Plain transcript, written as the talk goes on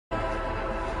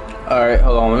Alright,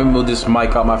 hold on. Let me move this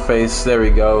mic out my face. There we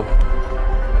go.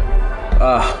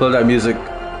 Love that music.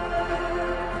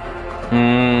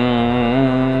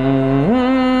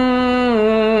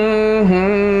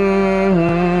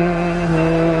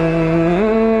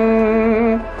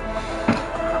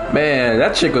 Man,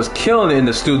 that chick was killing it in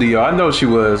the studio. I know she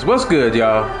was. What's good,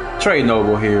 y'all? Trey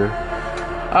Noble here.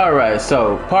 Alright,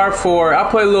 so part 4. I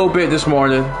played a little bit this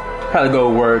morning. Had to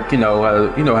go to work, you know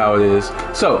how it is.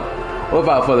 So,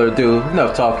 without further ado,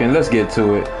 enough talking, let's get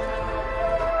to it.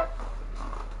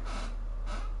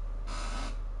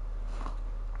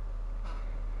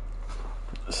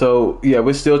 So, yeah,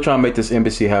 we're still trying to make this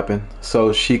embassy happen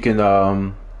so she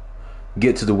can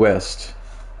get to the west.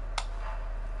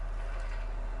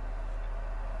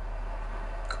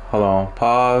 Hold on,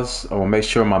 pause. I will make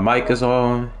sure my mic is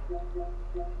on.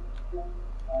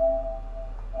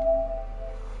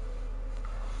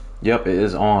 Yep, it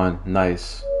is on.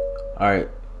 Nice. Alright.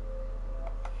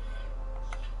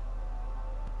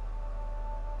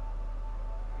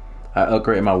 I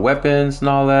upgraded my weapons and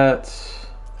all that.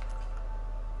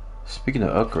 Speaking of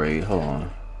upgrade, hold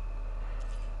on.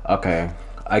 Okay.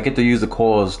 I get to use the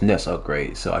coil's nest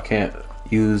upgrade, so I can't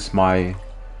use my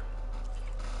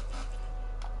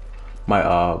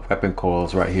weapon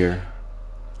coils right here,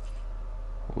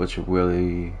 which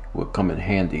really would come in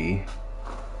handy.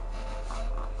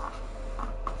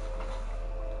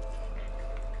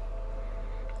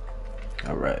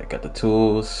 Alright, got the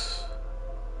tools.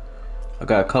 I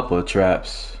got a couple of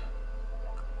traps.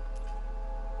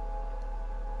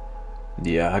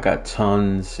 Yeah, I got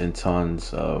tons and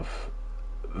tons of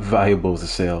valuables to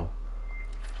sell.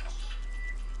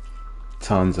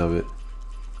 Tons of it.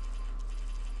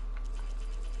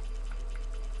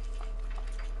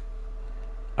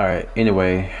 Alright,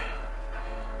 anyway.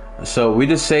 So we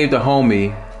just saved a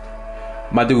homie,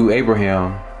 my dude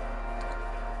Abraham.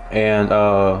 And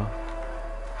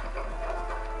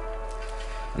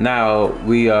now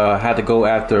we had to go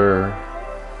after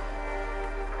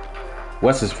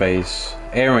what's his face?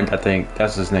 Aaron, I think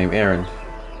that's his name, Aaron.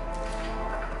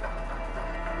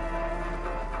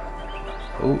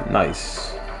 Oh,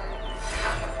 nice.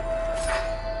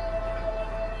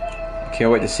 Can't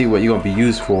wait to see what you're gonna be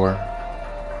used for.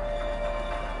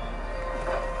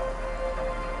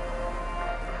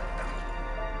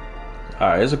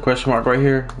 Alright, there's a question mark right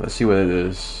here. Let's see what it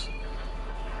is.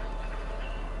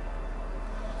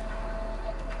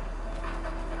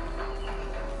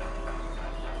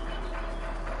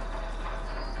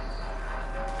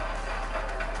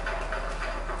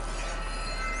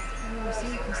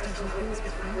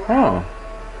 Oh,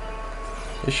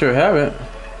 you sure haven't.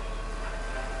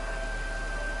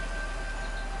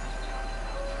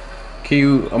 Can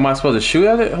you? Am I supposed to shoot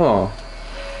at it? Hold on.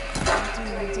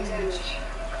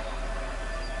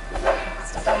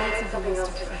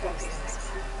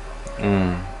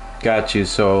 Got you.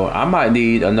 So I might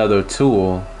need another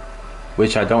tool,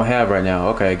 which I don't have right now.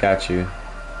 Okay, got you.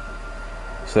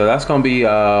 So that's gonna be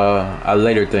a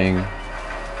later thing.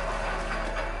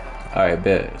 All right,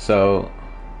 bet. So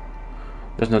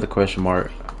there's another question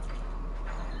mark.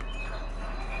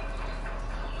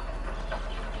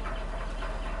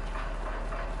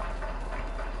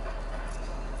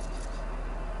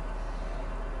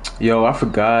 Yo, I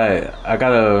forgot. I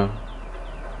gotta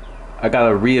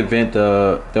reinvent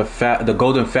the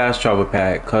golden fast travel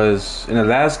pack, cause in the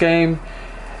last game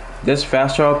there's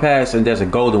fast travel packs and there's a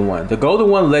golden one. The golden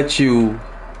one lets you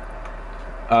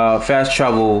fast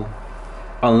travel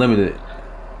unlimited,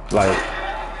 like.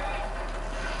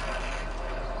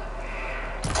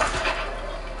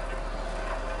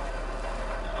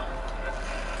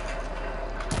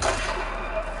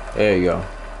 There you go.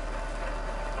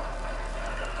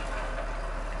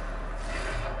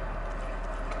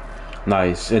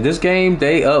 Nice. In this game,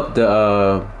 they up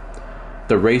the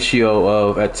ratio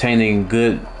of attaining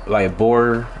good like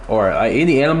boar or like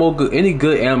any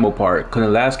good animal part. Cause in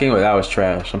the last game that was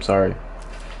trash. I'm sorry.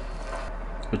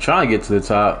 We're trying to get to the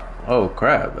top. Oh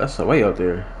crap! That's way up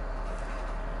there.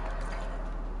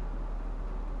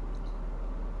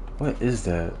 What is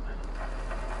that?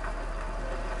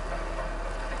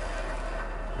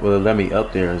 Will it let me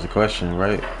up there is the question,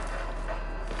 right?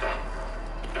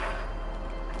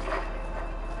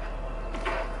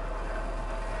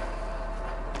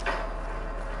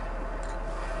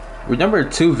 Remember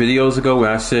 2 videos ago when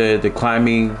I said the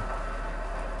climbing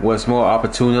was more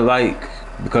opportunity like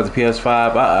because of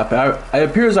PS5? It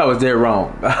appears I was dead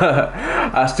wrong.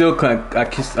 I still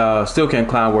can't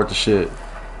climb worth the shit.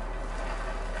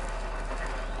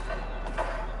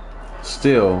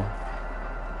 Still.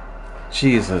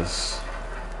 Jesus.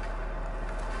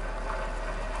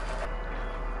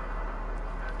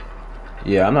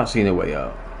 Yeah, I'm not seeing a way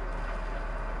up.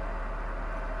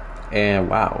 And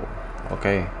wow.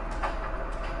 Okay.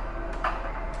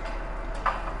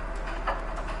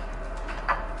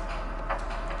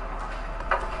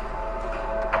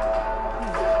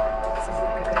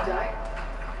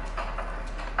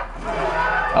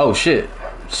 Oh shit.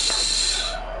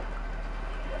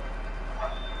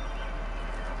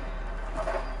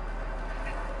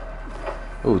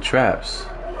 Ooh, traps.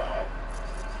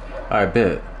 Alright,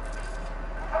 bet.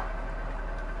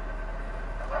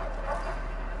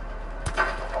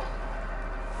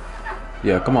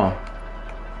 Yeah, come on.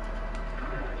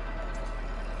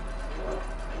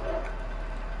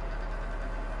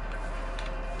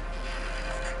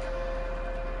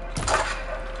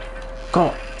 Come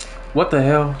on. What the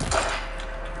hell?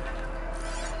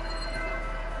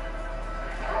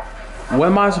 What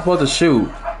am I supposed to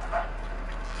shoot?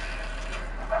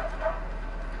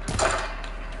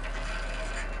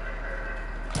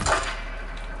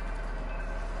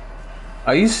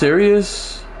 Are you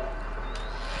serious?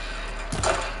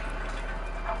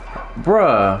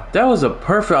 Bruh, that was a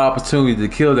perfect opportunity to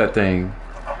kill that thing.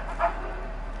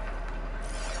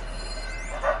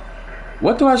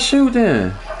 What do I shoot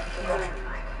then?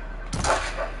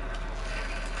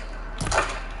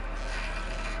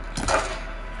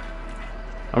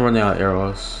 I'm running out of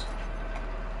arrows.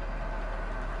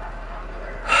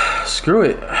 Screw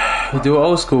it. We do it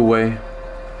old school way.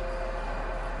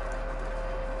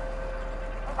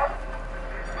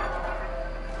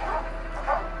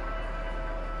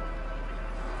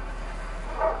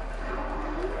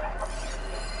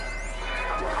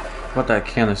 What that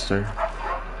canister?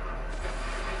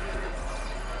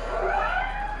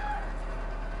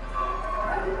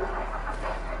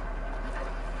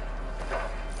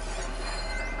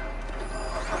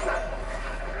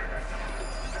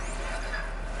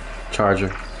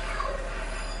 Charger.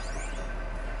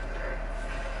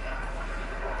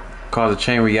 Cause a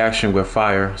chain reaction with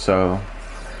fire, so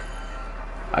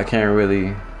I can't really.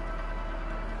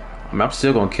 I mean, I'm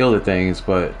still gonna kill the things,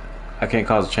 but I can't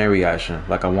cause a chain reaction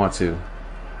like I want to.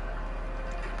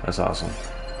 That's awesome.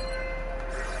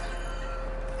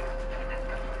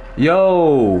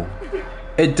 Yo,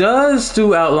 it does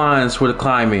do outlines for the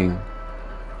climbing.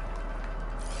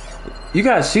 You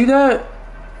guys see that?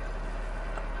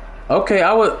 Okay,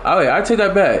 I take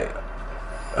that back.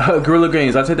 Guerrilla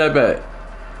Games, I take that back.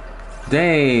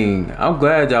 Dang, I'm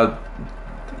glad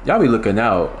y'all be looking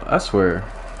out. I swear.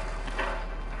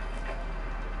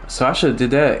 So I should have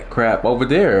did that crap over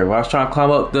there while I was trying to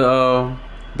climb up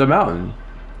the mountain.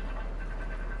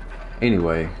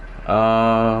 Anyway,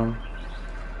 I'm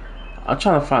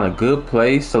trying to find a good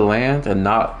place to land and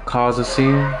not cause a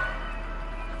scene.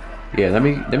 Yeah, let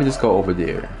me just go over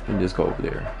there. Let me just go over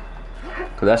there.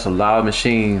 Cause that's a lot of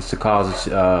machines to cause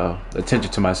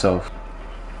attention to myself.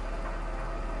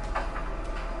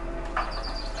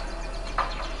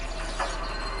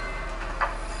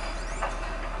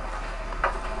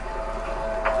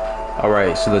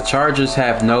 Alright, so the charges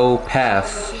have no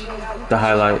path to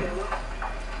highlight.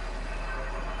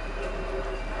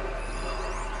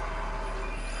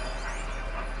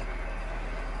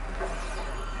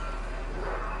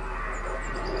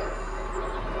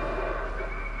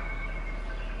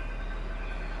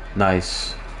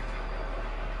 Nice.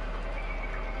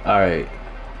 Alright.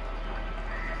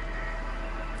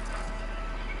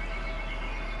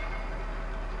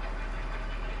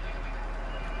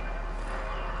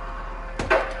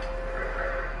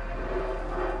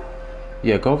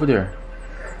 Yeah, go over there.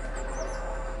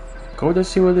 Go over there,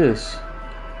 see what it is.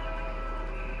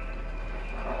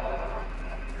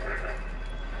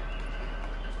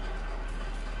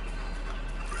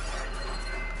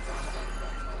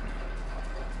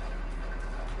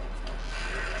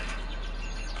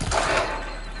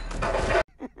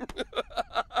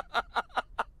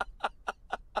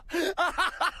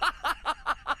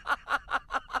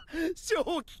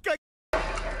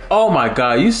 Oh my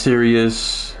god, you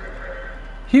serious?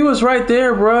 He was right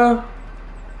there, bruh.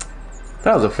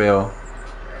 That was a fail.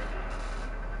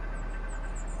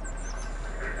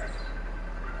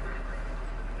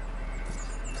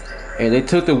 And they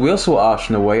took the whistle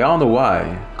option away. I don't know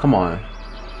why. Come on.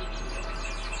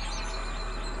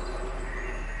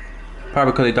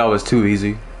 Probably because they thought it was too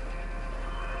easy.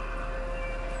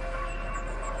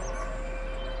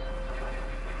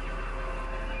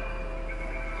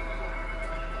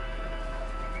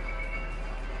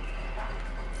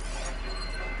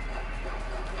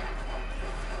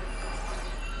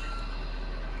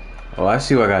 Oh, I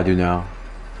see what I gotta do now.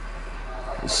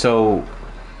 So,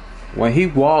 when he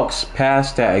walks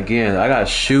past that again, I gotta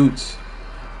shoot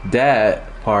that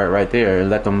part right there and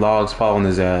let them logs fall on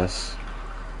his ass.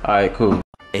 Alright, cool.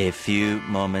 A few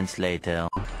moments later.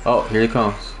 Oh, here he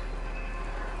comes.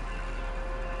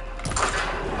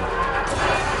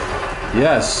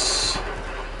 Yes.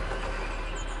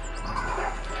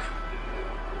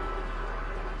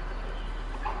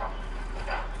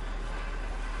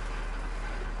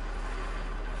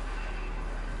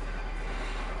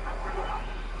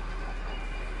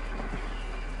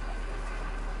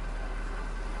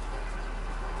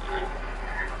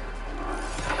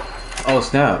 Oh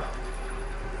snap.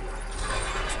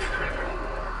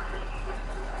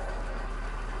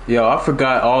 Yo, I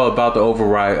forgot all about the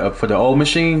override for the old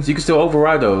machines. You can still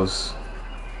override those.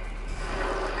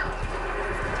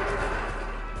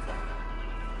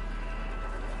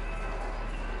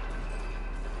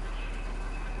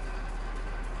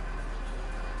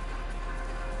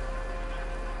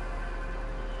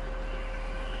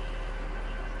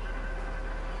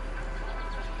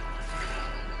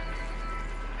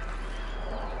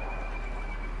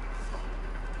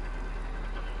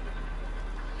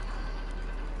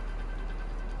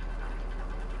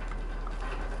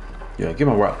 Yeah, give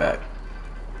my rock back.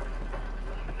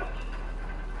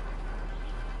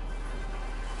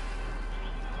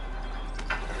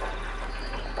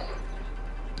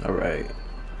 All right.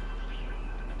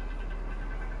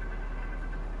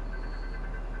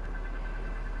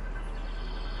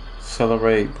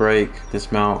 Accelerate, brake,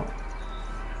 dismount.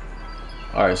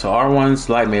 All right, so R1's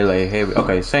light melee, heavy.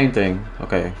 Okay, same thing.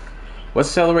 Okay. What's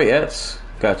accelerate X?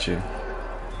 Got you.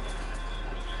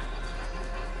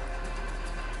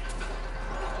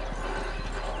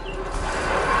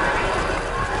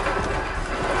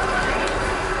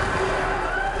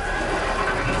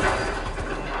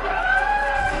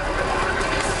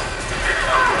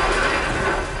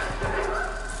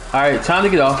 Alright, time to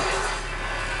get off.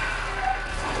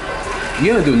 You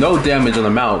didn't do no damage on the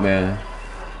mount, man.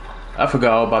 I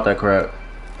forgot all about that crap.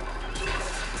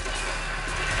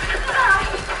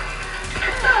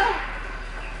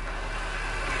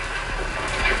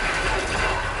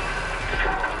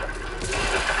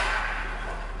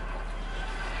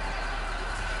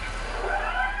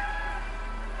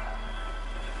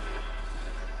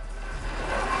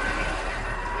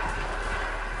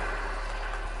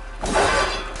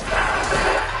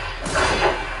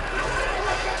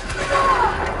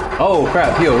 Oh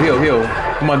crap, heal, heal, heal.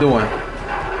 What am I doing?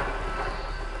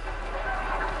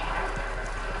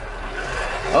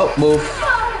 Oh, move.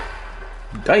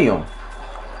 Damn.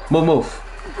 Move, move.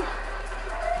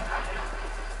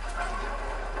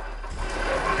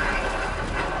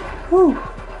 Woo.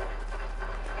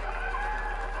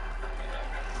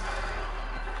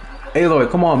 Aloy,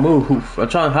 come on, move. I'm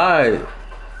trying to hide.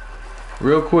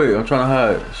 Real quick, I'm trying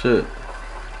to hide. Shit.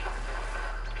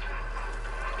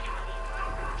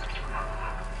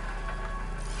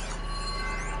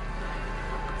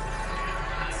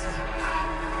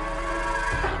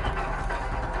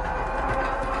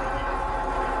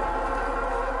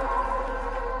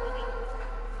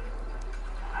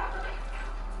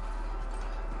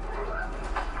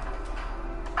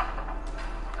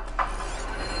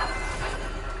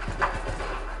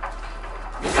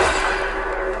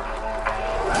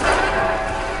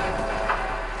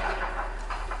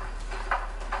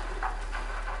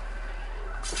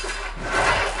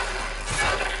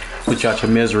 Put you out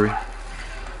your misery.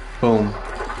 Boom.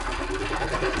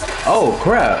 Oh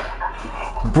crap.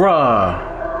 Bruh.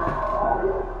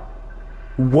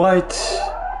 What?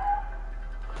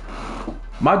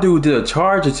 My dude did a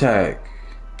charge attack.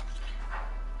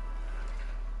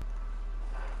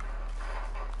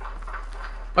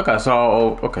 Okay,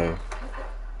 so okay.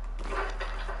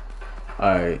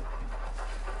 Alright.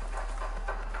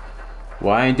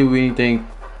 Well, I ain't do anything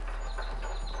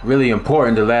really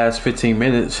important the last 15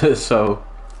 minutes, so.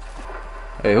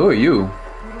 Hey, who are you?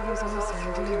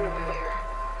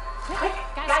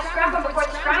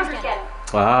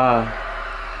 Ah.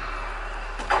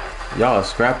 Y'all are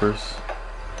scrappers.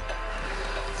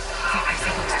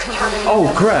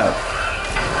 Oh crap.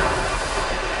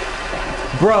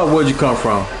 Bruh, where'd you come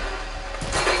from?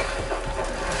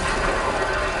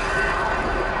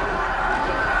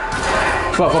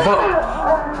 Fuck, fuck,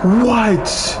 fuck.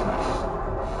 What?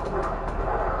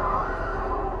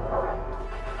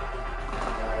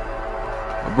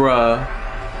 Bruh,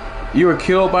 you were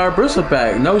killed by a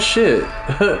bristleback. No shit.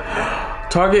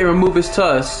 Target remove its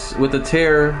tusks with the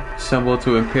tear symbol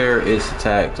to impair its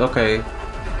attacks. Okay.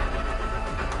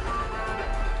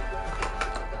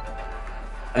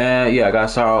 And yeah, I got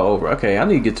Sorrow over. Okay, I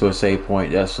need to get to a save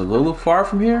point that's a little far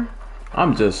from here.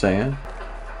 I'm just saying.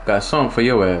 Got something for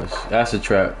your ass. That's a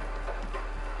trap.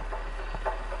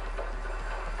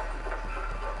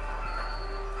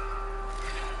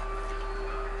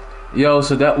 Yo,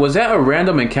 so that was that a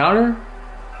random encounter?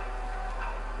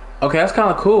 Okay, that's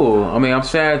kind of cool. I mean, I'm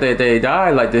sad that they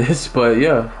died like this, but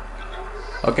yeah.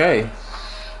 Okay.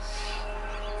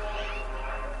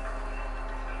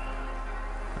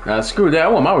 Nah, screw that. I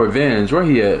want my revenge. Where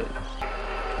he at?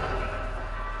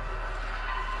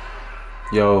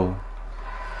 Yo.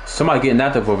 Somebody getting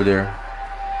active over there.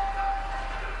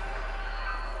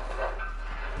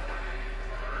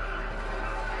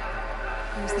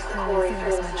 Here's the quarry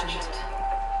Ferris mentioned.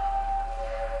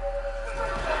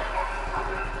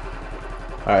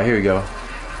 Alright, here we go.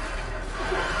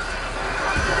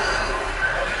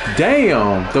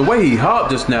 Damn! The way he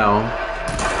hopped just now.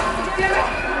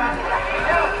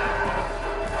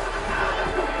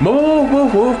 Move,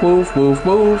 move, move, move, move,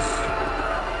 move.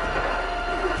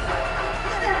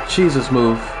 Jesus,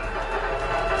 move.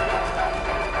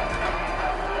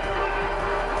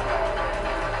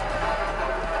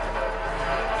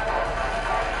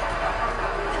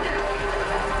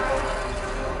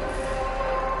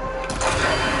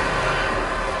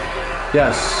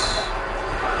 Yes.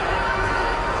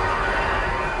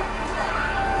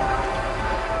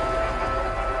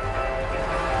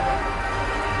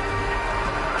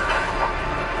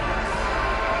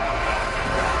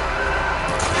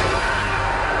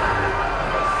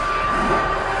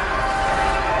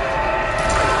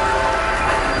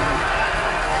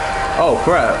 Oh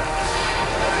crap.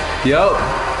 Yup.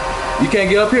 You can't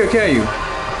get up here, can you?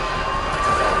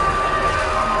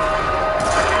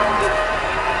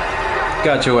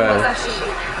 Got your ass.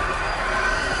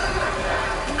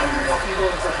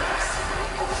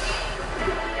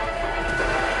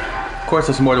 Of course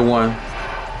there's more than one.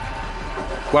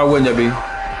 Why wouldn't there be?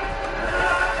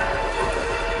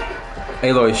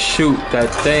 Aloy, shoot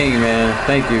that thing, man.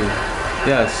 Thank you.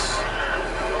 Yes.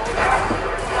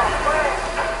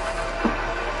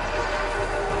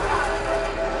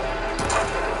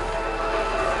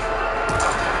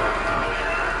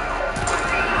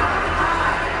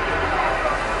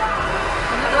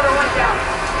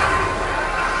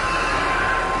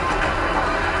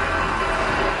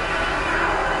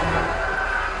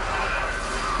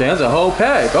 Damn, that's a whole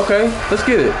pack. Okay, let's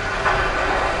get it.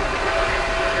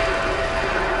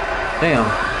 Damn.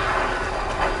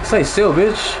 Stay still,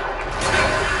 bitch.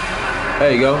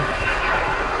 There you go.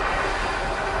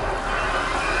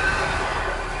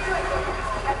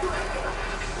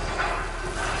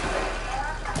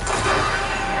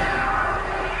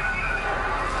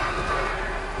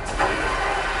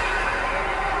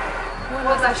 What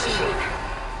was that sheep?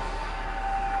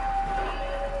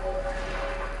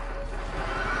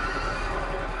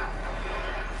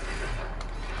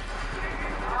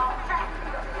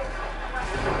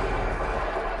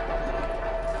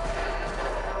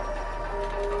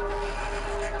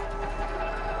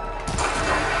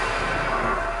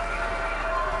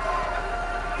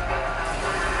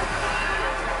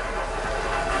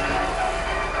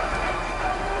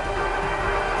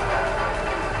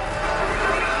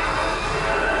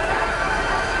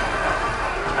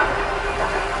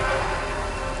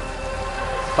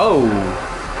 Oh.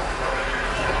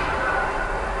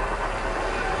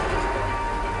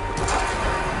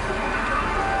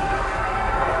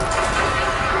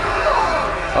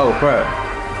 Oh crap.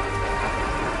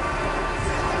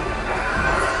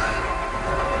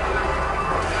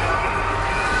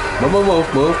 Move, move, move,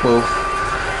 move, move.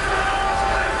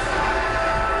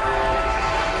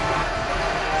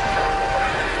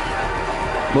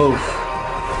 Move.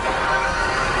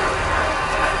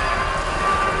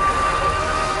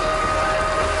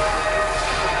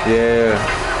 Yeah.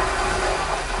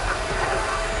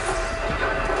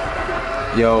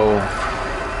 Yo.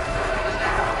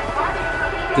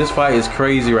 This fight is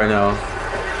crazy right now.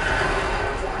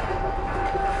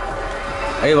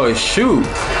 Aloy, shoot.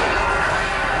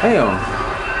 Damn.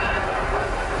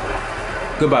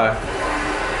 Goodbye.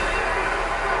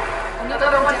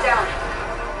 Another one down.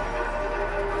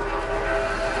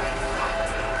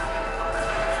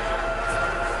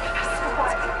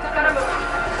 Gotta move.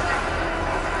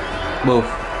 Move.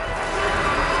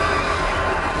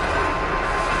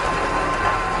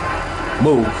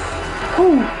 Move.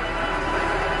 Woo.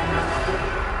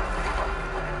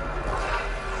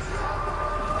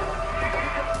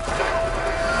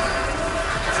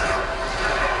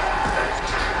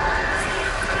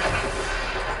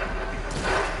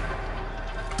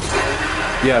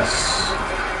 Yes.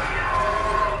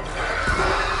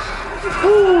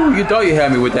 Ooh, you thought you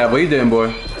had me with that, but you didn't,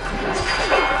 boy.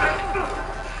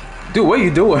 Dude, what are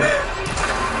you doing?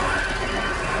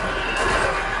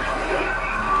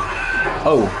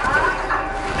 Oh.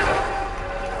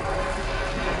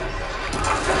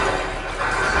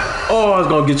 Oh, I was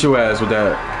gonna get your ass with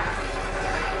that.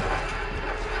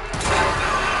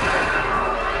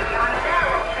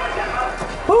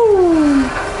 Woo!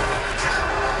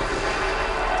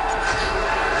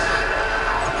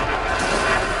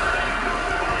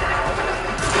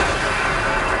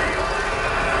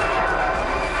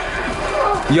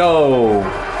 Yo.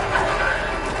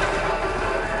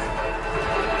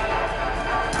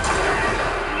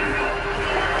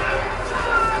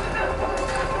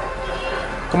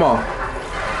 Come on.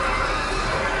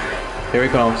 Here he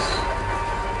comes.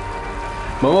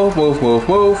 Move, move, move,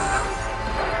 move.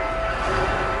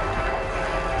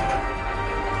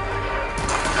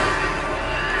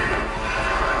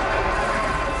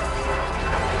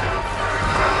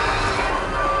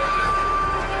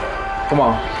 Come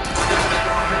on.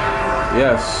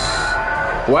 Yes.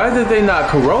 Why did they not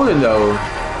corona though?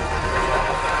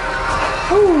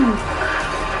 Woo.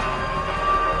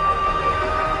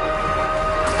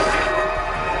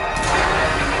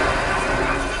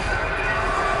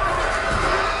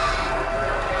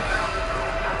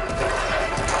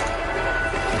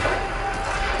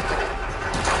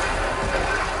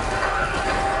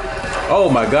 Oh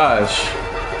my gosh.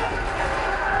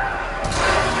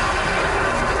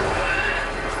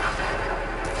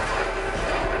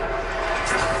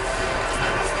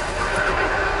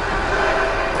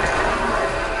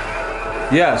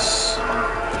 Yes.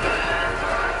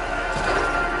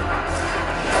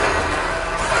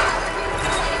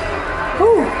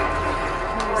 Woo.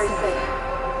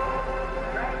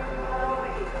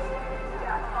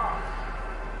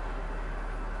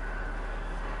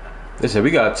 They said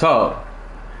we gotta talk.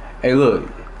 Hey, look,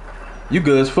 you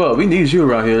good as fuck. We need you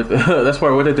around here. That's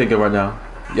probably what they're thinking right now.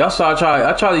 Y'all saw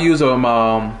I tried to use the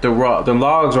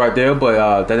logs right there,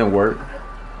 but that didn't work.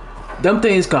 Them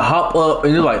things can hop up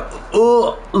and they're like,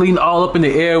 lean all up in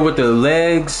the air with their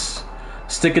legs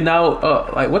sticking out.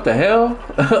 Like what the hell?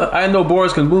 I didn't know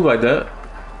boars can move like that.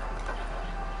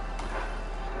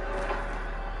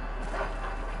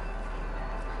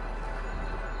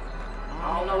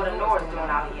 I don't know what the North's doing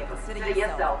out here. Consider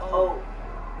yourself old.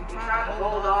 You trying to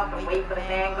hold off and wait for the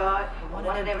vanguard? One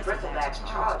of them bristlebacks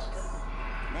charged us.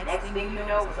 Next thing you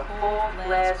know, it was a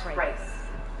full-fledged race.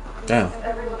 Damn.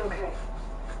 Everyone okay?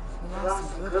 We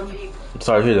lost some good people, I'm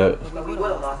sorry to hear that. but we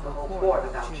would have lost the whole fort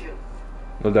without you.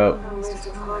 No doubt.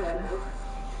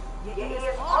 Your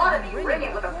ears ought to be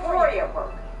ringing with a Fourier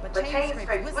work. But chain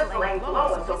scrape's whistle ain't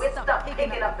blowing, so it's stuck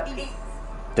picking up the pieces.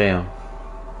 Damn.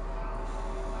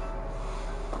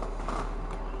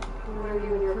 What are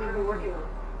you and your crew working on?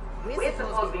 We're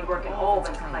supposed to be working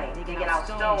Albin's claim, digging out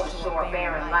stones to shore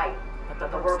barren light. But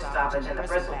the work stoppage and the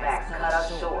bristlebacks cut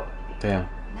us short. Damn.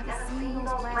 Never seen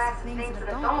those brass things in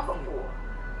the dawn before.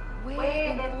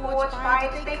 Where in Forge Fire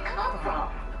did they come from?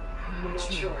 I'm not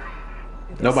sure.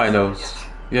 Nobody knows.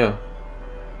 Yeah.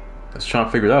 Let's try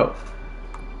and figure it out.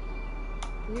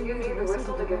 You need the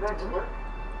whistle to get back to work?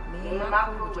 Me and my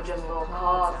crew were just little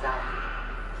cogs out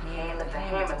here. Can't lift a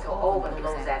hammer till Olin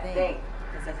blows that thing.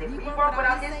 Because if we work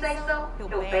without his say-so, he'll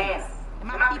ban us. And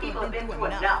my people have been through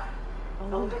enough.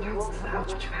 Olin holds that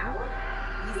much power?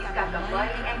 He's got the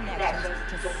money and connections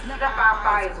to snuff our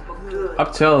fires for good.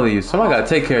 I'm telling you, somebody gotta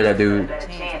take care of that dude. Better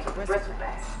chance with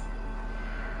bristlebacks.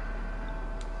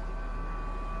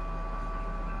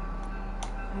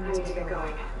 I need to get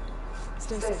going.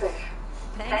 Stay safe.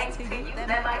 Thanks to you,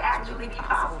 that might actually be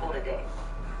possible today.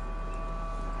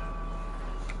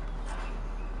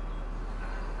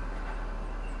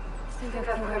 I think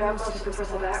I've cleared out most of the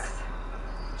bristlebacks.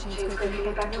 James can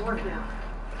get back to work now.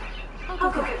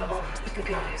 I'll go get the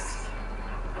good news.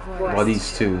 Well,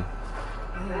 these two.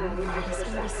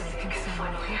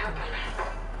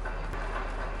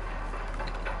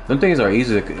 Them things are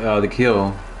easy to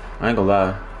kill. I ain't gonna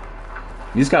lie.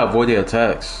 You just gotta avoid their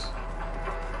attacks.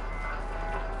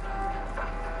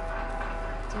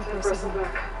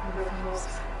 Bristleback.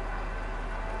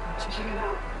 Check it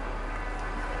out.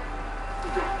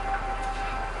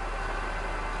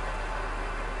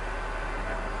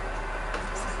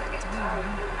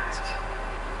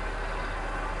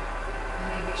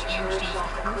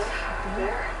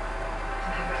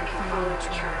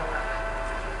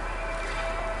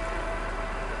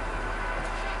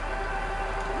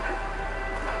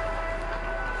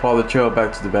 Follow the trail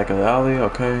back to the back of the alley,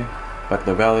 okay. Back to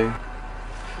the valley.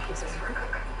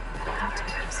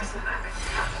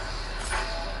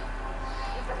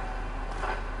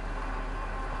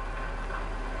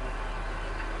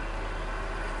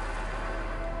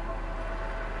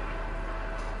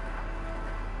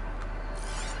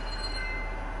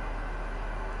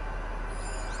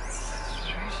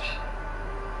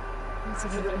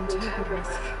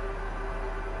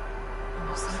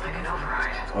 Looks like an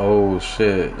override. Oh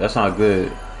shit, that's not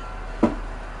good.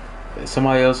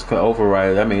 Somebody else could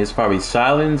override it. I mean, it's probably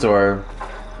Silence or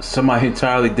somebody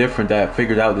entirely different that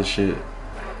figured out this shit.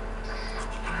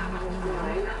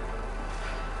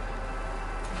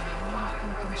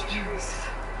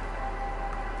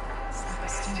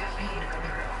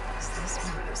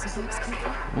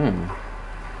 Hmm.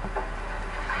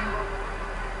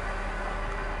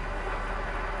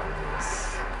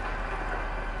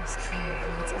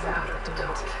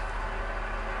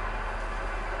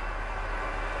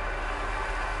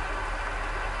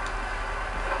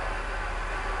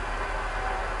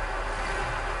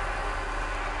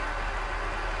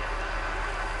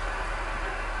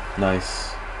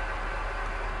 Nice.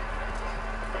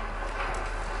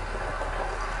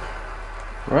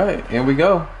 Right, here we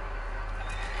go.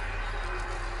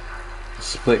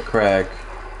 Split crack.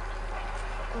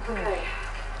 Okay.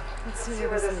 Let's see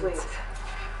where this leads.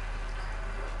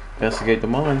 Investigate the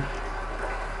mine.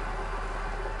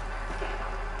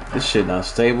 This shit not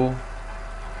stable.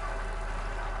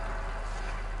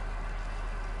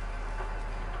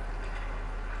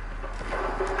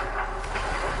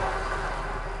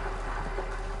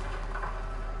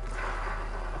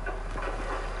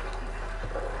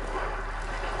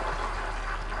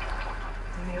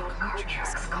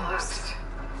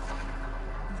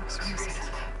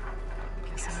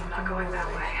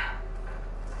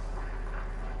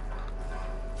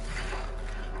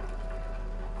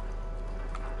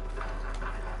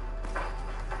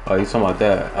 Oh, you talking about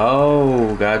that?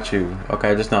 Oh, got you.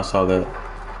 Okay, I just now saw that.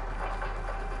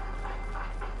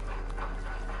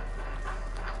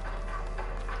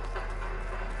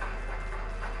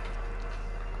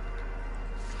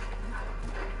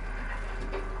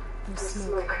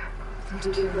 Smoke.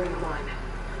 Into the line.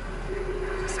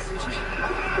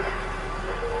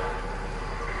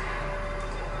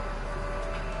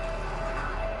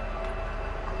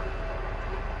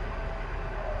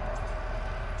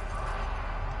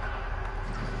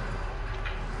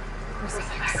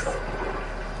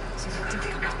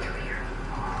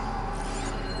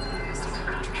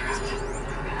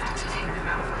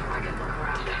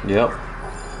 Yep.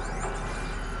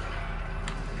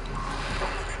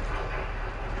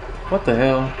 What the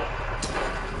hell?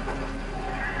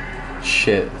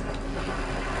 Shit.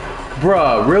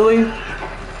 Bruh, really?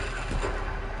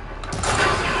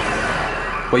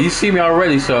 Well, you see me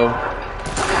already, so.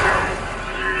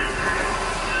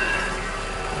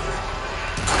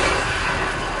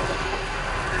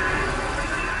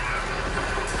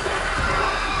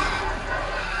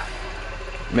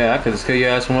 Man, I could just kill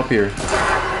your ass from up here.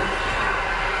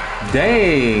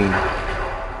 Dang.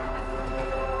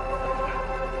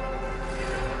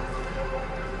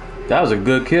 That was a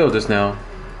good kill just now.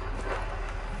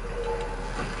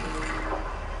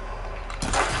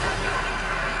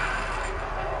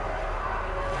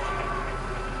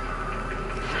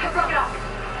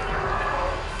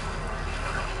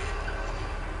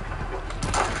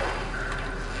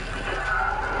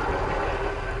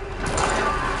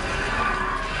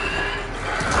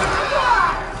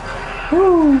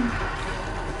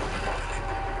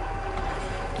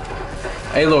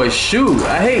 Aloy, shoot!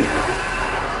 I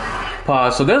hate.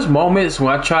 Pause. So there's moments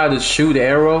when I try to shoot the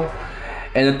arrow,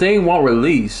 and the thing won't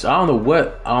release. I don't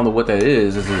know what that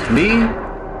is. Is it me?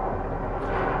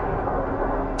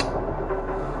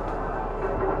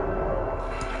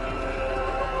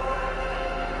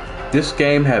 This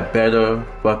game had better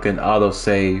fucking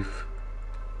autosave.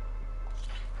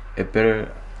 It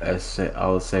better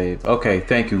autosave. Okay,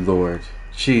 thank you, Lord.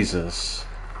 Jesus.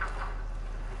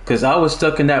 Cause I was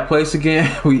stuck in that place again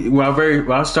when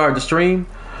I started the stream,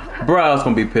 bro. I was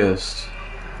gonna be pissed.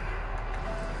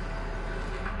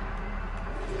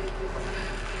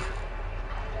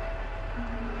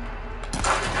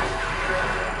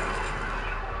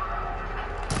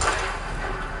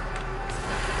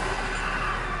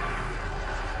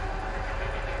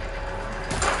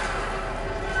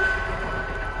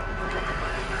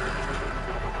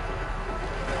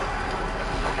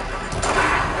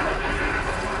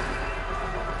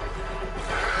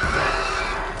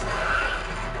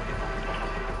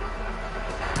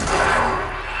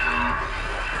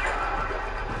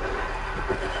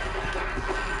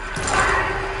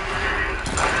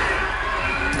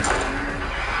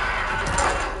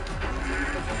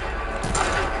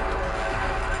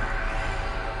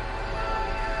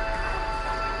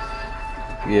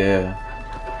 Yeah.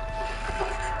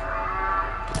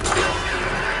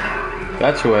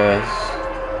 Got your ass.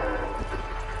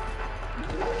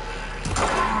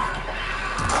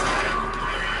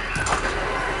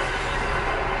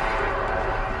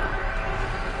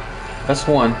 That's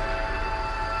one.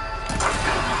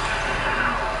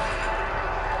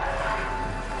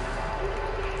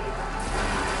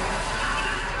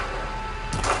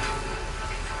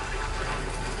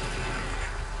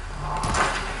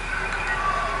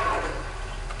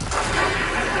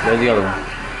 There's the other one.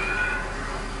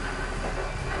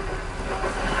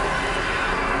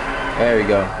 There we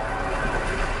go.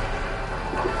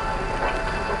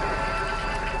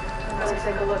 Let's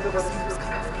take a look at where this is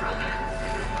coming from.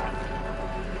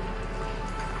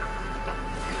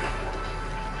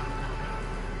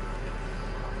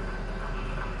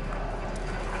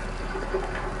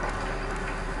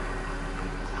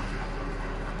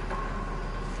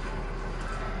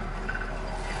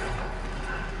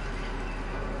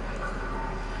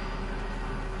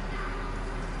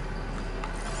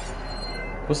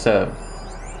 What's that?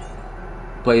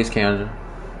 Blaze container.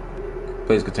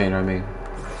 Blaze container, I mean.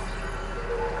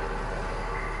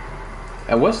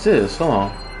 And what's this? Hold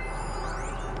on.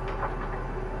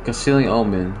 Concealing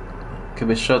omen. Can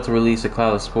be shut to release a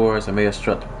cloud of spores and may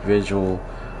obstruct visual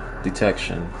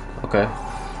detection. Okay.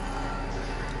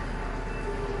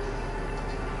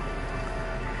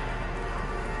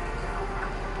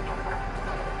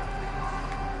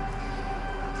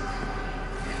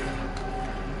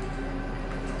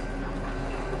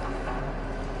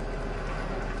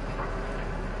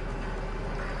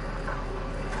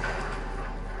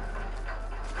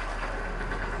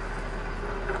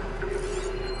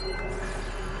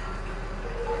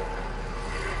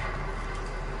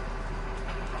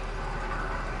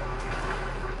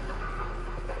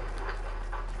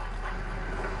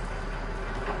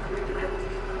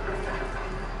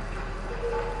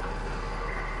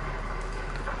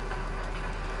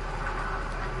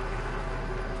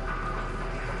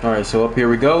 Alright, so up here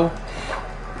we go.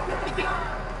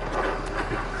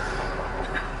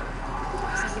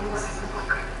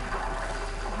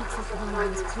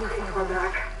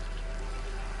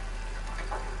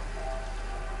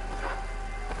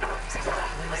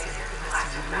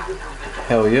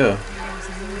 Hell yeah.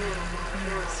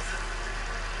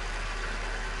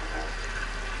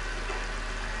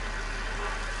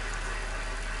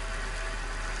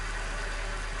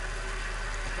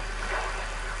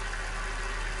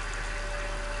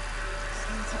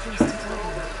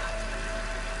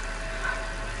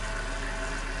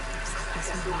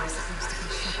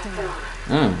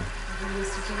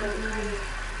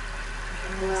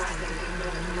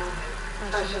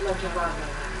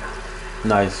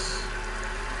 Nice.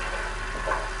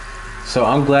 So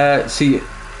I'm glad. See,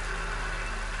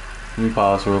 let me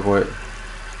pause real quick.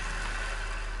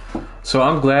 So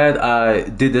I'm glad I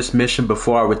did this mission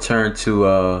before I returned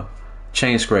to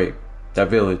Chain Scrape, that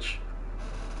village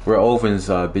where Oven's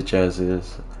bitch ass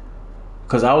is.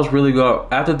 Cause I was really go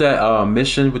after that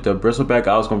mission with the bristleback.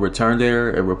 I was gonna return there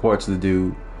and report to the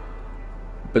dude.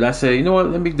 But I said, you know what?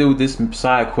 Let me do this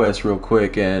side quest real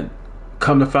quick, and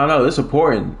come to find out it's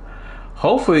important.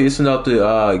 Hopefully, it's enough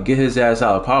to get his ass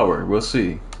out of power. We'll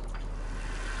see.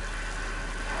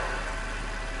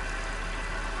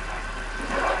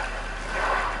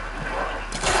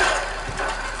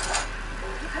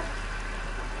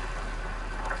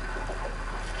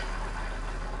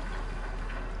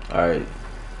 All right.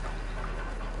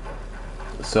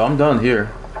 So I'm done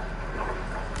here.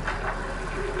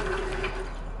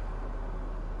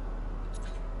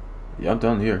 Yeah, I'm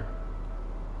done here.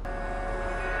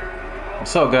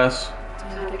 What's up, guys?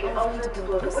 Time to get Alfred to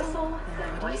blow the whistle, then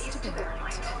what he's doing.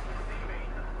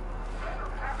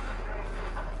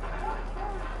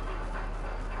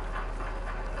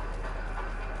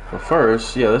 But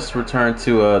first, yeah, let's return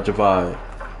to Javad.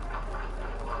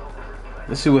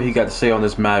 Let's see what he got to say on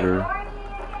this matter.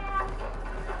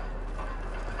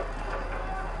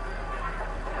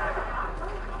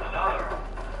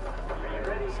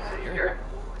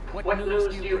 What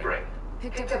news do you bring?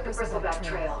 Picked up the bristleback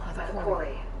trail by the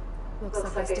quarry.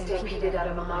 Looks like they stampeded out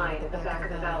of a mine at the back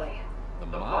of the valley. The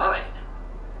mine?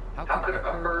 How could a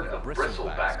herd of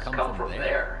bristlebacks come from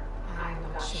there? I'm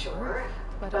not sure,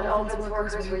 but Alvin's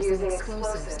workers were using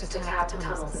explosives to tap the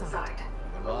tunnels inside.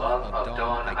 For the love of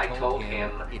Dawn, I told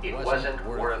him it wasn't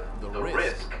worth the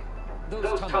risk.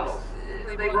 Those tunnels,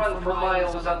 they run for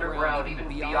miles underground, even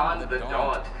beyond the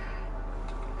Daunt.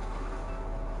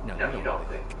 No, you don't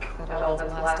think. That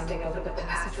Alvin's blasting over the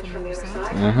passage from the other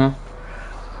side? Mm-hmm.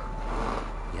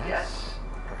 Yes,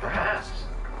 perhaps.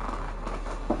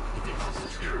 If this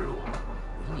is true,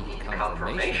 we need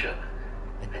confirmation.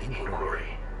 An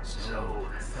inquiry. So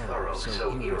thorough,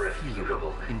 so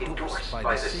irrefutable, endorsed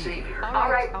by the Savior.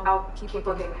 All right, I'll keep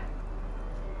looking.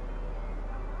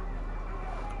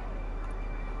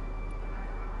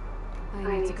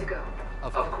 I need to go.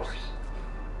 Of course.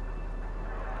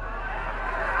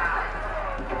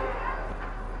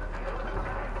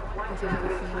 If I can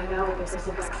find out where this is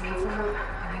coming from,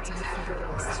 I need to head further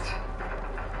west.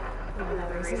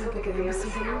 Another reason to get the embassy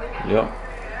here? Yep.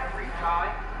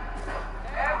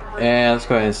 And let's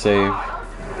go ahead and save.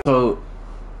 So,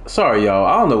 sorry y'all.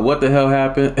 I don't know what the hell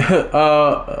happened.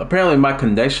 Apparently my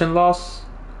connection lost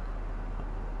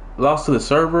to the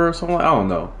server or something. I don't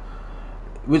know.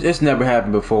 It's never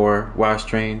happened before. While I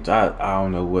streamed, I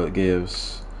don't know what it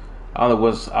gives. I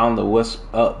don't know what's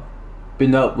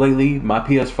been up lately. My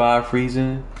PS5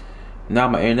 freezing. Now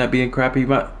my internet being crappy.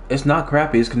 It's not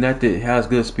crappy. It's connected. It has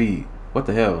good speed. What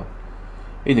the hell?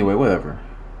 Anyway, whatever.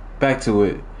 Back to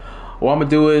it. What I'm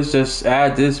gonna do is just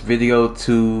add this video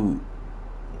to.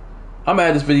 I'm gonna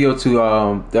add this video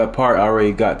to that part I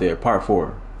already got there, part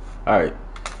 4. All right.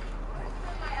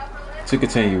 To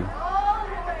continue.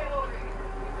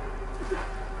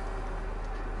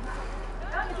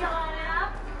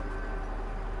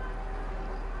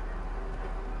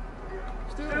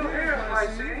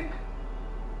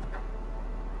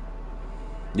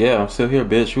 Yeah, I'm still here,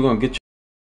 bitch. We're gonna get you.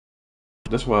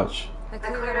 Let's watch. I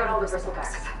cleared out all the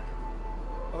bristlebacks.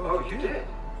 Oh, you did?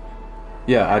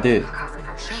 Yeah, I did. Recovered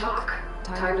from shock.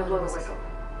 Time to blow the whistle.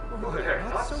 Well, they're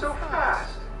not so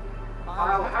fast.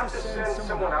 I'll have to send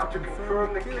someone out to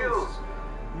confirm the kills.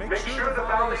 Make sure the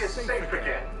valley is safe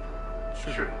again.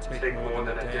 Shouldn't take more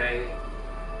than a day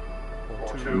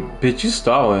or 2. Bitch, you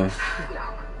stalling.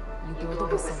 No. You blow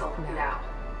the whistle now.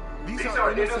 These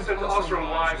are innocent Osram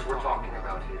lives we're talking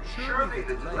about here. Surely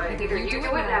the delay. Either you do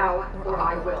it now, or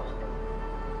I will.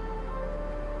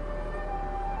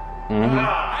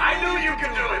 I knew you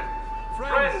could do it!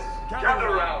 Friends, gather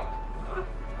around.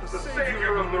 The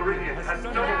savior of Meridian has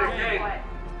done it again.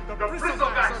 The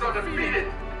Bristlebacks are defeated.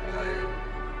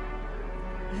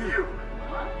 You.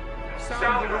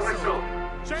 Sound the whistle.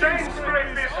 James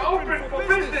Scrape is open for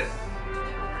business.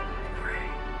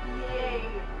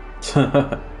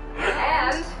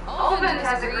 And Ulvin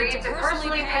has agreed to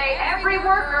personally pay every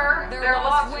worker their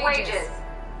lost wages.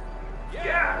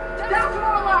 Yeah. That's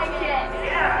more like it!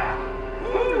 Yeah.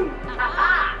 Woo.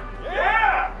 Haha!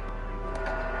 Yeah.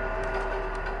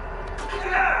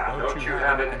 Yeah. Don't you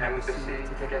have an embassy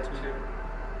to get to?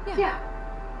 Yeah.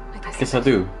 Yes, I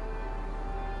do.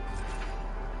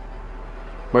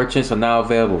 Merchants are now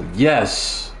available.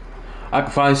 Yes! I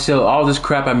can finally sell all this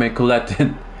crap I've been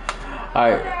collecting.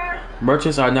 Alright.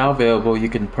 Merchants are now available. You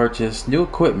can purchase new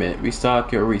equipment,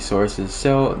 restock your resources,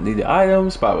 sell needed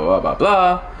items, blah blah blah blah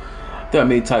blah. There are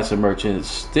many types of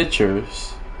merchants.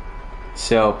 Stitchers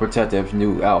sell protective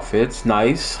new outfits.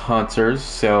 Nice. Hunters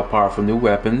sell powerful new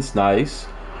weapons. Nice.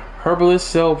 Herbalists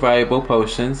sell valuable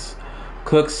potions.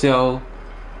 Cooks sell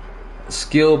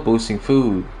skill boosting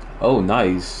food. Oh,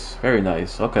 nice. Very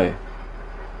nice. Okay.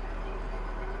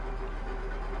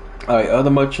 Alright, other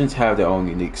merchants have their own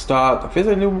unique stock.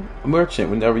 Visit a new merchant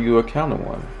whenever you encounter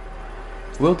one.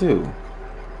 Will do.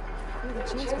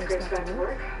 Chance goes back to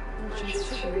work.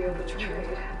 Chance should be able to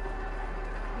trade.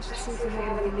 We should see if we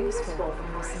have anything useful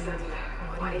from this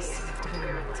what is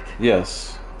experiment.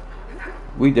 Yes.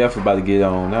 We definitely about to get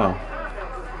on now.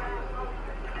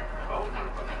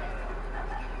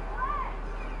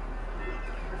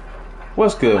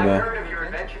 What's good, I've man? heard of your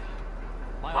adventures.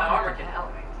 My armor can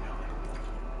help me.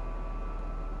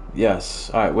 Yes.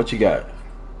 Alright, what you got?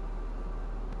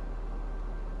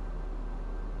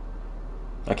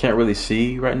 I can't really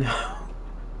see right now.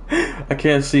 I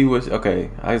can't see what's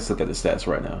okay. I just look at the stats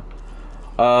right now.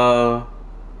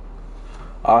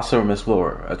 Awesome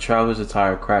Explorer, a traveler's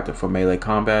attire crafted for melee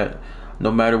combat.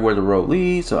 No matter where the road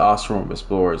leads, the Awesome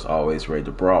Explorer is always ready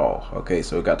to brawl. Okay,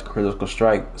 so we got the critical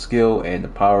strike skill and the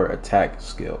power attack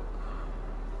skill.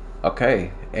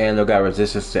 Okay, and they got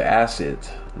resistance to acid.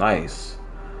 Nice.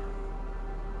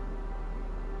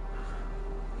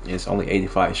 It's only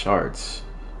 85 shards.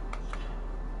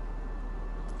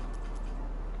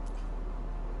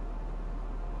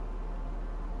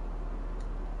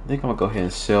 I think I'm gonna go ahead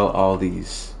and sell all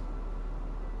these.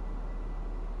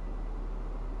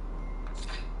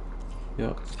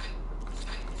 Yep.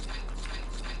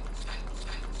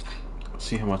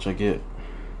 See how much I get.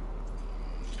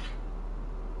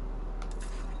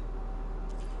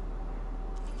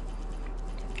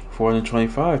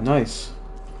 $425, nice.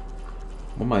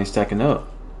 My money's stacking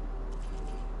up.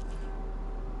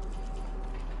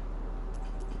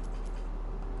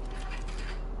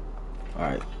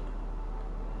 Alright.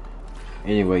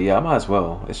 Anyway, yeah, I might as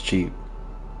well. It's cheap.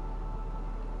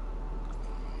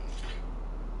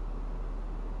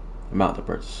 Amount to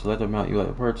purchase. Select the amount you like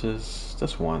to purchase.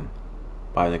 Just one.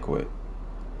 Buy and quit.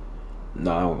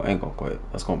 No, I ain't gonna quit.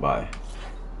 Let's go buy.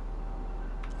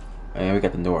 And we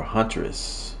got the Nora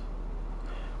Huntress.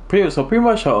 So pretty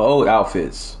much her old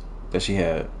outfits that she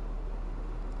had.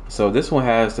 So this one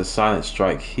has the Silent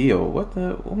Strike heal. What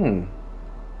the?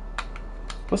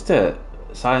 What's that?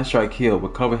 Silent Strike heal.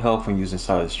 Recover health when using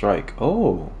Silent Strike.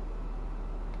 Oh,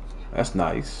 that's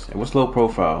nice. And what's low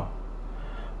profile?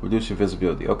 Reduce your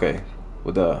visibility. Okay.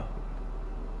 With the.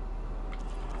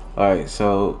 Alright,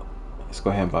 so let's go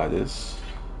ahead and buy this.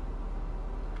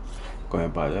 Go ahead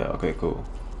and buy that. Okay, cool.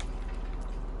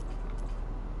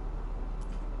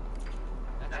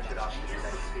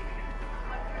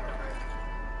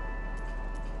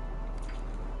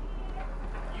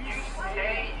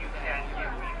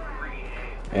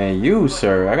 And you,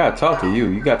 sir, I gotta talk to you.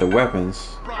 You got the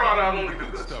weapons. Brought out only the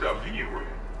good stuff you were.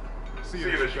 Seeing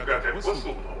as you got that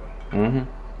whistle blowing.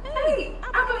 Hey,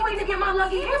 I've been waiting to get my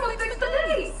lucky hammer fixed for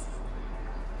days.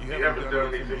 You haven't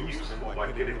done anything useful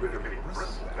like getting rid of any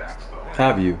bristlebacks, though.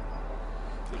 Have you?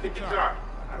 Take your time.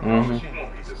 I promise you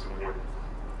won't be disappointed.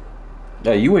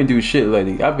 Yeah, you ain't do shit,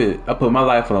 lady. I put my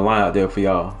life on the line out there for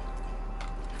y'all.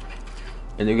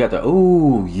 And you got the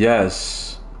ooh,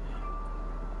 yes.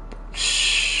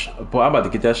 Shh. Boy, I'm about to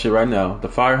get that shit right now. The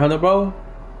Fire Hunter, bro.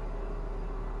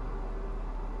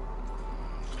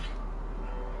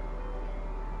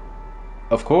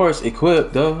 Of course,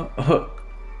 equipped though.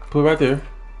 Put it right there.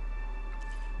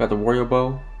 Got the warrior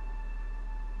bow.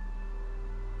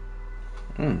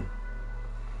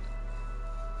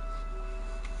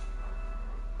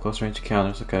 Close range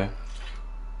encounters, okay.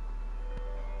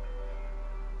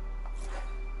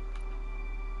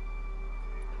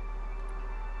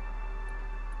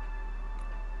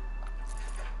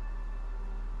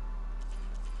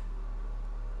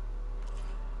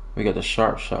 We got the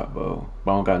sharp shot bow,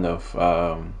 but I don't got enough.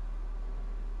 I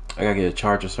gotta get a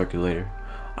charger circulator.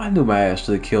 I knew my ass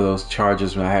should kill those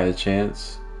chargers when I had a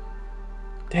chance.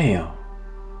 Damn.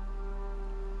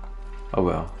 Oh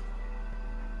well.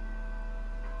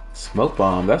 Smoke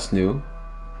bomb, that's new.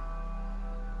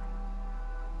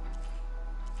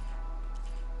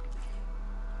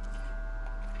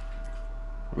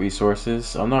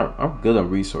 Resources. I'm good on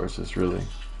resources, really.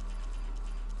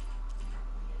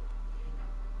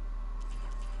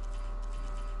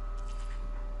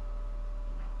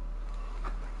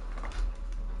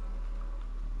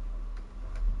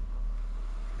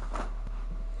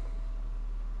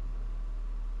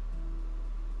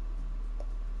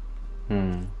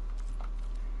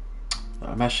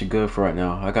 I'm actually good for right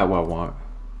now. I got what I want.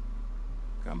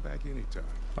 Come back anytime.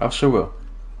 I sure will.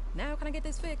 Now can I get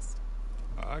this fixed?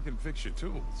 I can fix your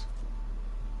tools.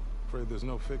 Afraid there's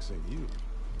no fixing you.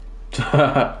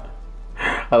 I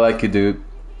like you, dude.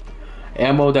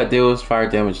 Ammo that deals fire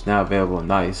damage now available.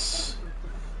 Nice.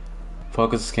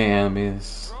 Focus scan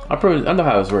enemies. I know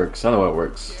how this works. I know how it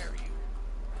works.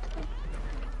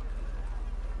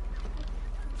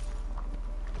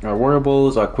 Our warrior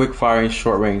bows are quick firing,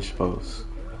 short range bows.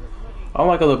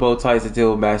 Unlike other bow types that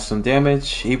deal maximum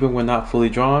damage, even when not fully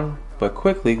drawn, but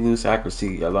quickly lose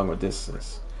accuracy at longer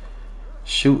distance.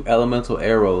 Shoot elemental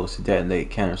arrows to detonate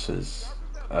canisters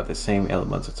of the same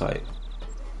elemental type.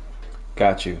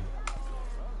 Got you.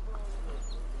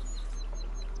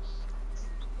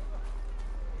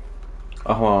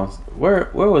 Oh, hold on. Where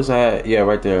was that? Yeah,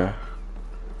 right there.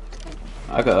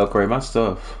 I gotta upgrade my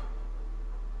stuff.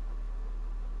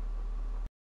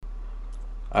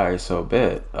 Alright, so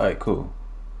bet. Alright, cool.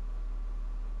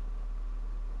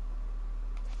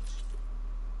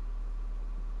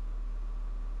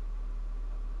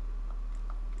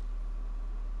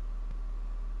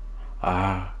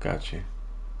 Ah, got you.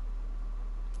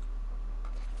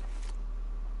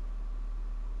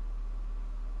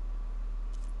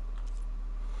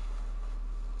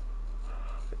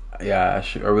 Yeah,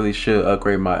 I really should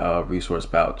upgrade my resource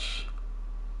pouch.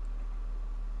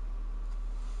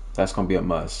 That's gonna be a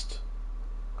must.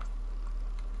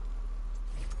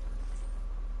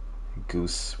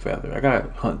 Goose feather. I gotta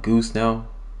hunt goose now.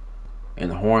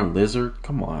 And horned lizard.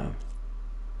 Come on.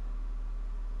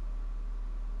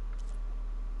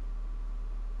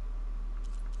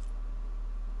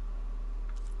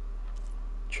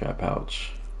 Trap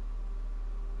pouch.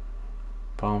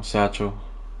 Palm satchel.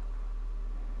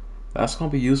 That's gonna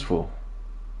be useful.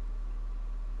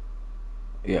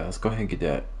 Yeah, let's go ahead and get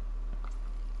that.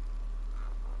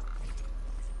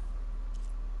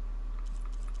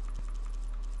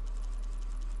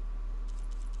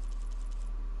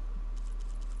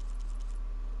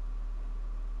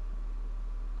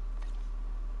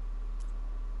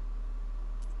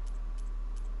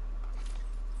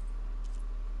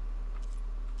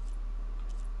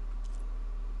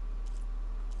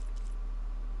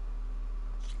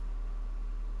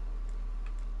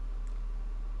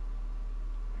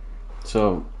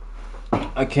 So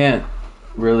I can't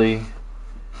really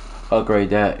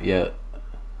upgrade that yet,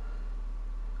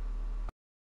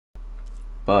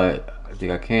 but I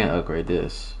think I can upgrade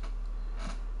this.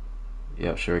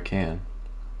 Yep, sure it can.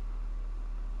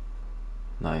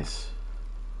 Nice.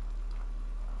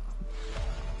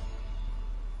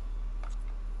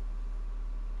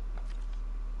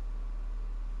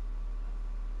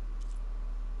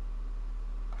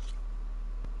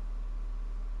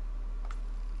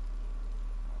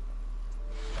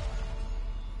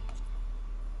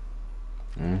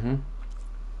 Mm-hmm.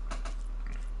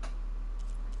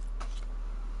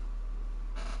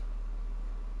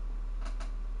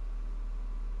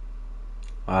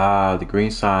 Ah, the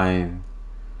green shine.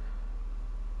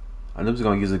 I knew I was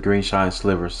gonna use a green shine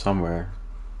sliver somewhere.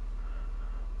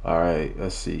 Alright,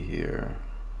 let's see here.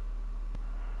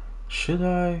 Should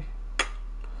I?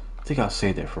 I think I'll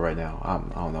save that for right now.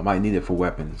 I don't know. I might need it for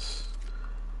weapons.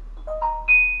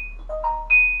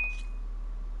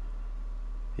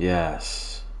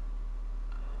 Yes.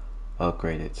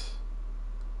 Upgrade it.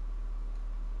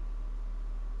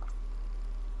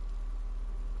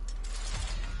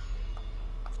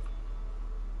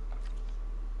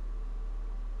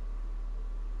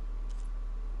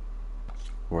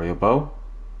 Warrior bow.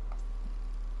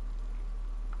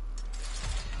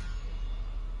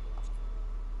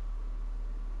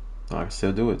 I can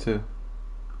still do it too.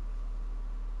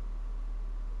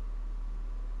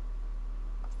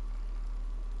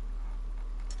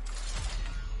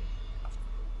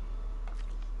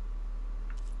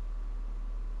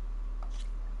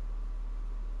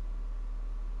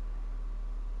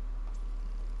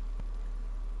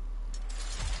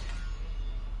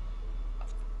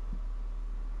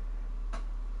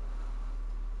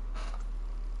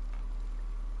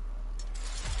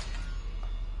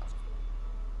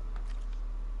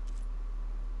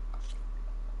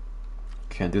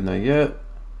 Can't do nothing yet.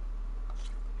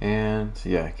 And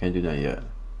yeah, can't do nothing yet.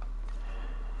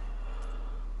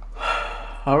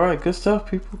 Alright, good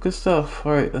stuff, people. Good stuff.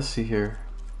 Alright, let's see here.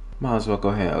 Might as well go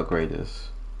ahead and upgrade this.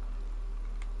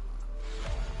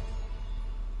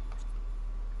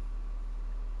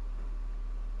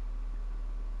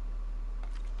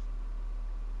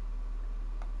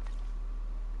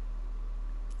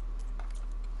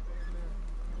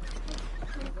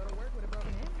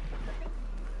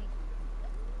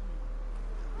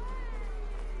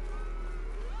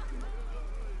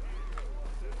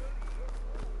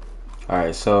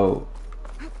 Alright, so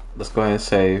let's go ahead and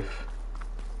save.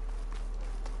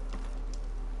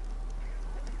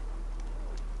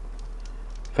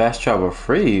 Fast travel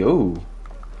free, ooh.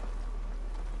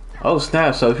 Oh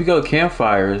snap, so if you go to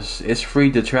campfires, it's free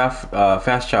to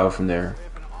fast travel from there.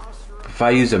 If I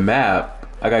use a map,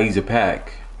 I gotta use a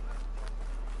pack.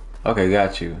 Okay,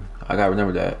 got you. I gotta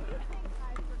remember that.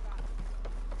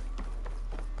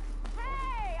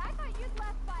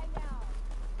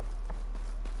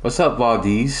 What's up,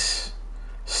 Valdez?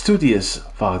 Studious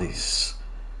Valdez.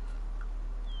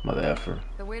 Mother effer.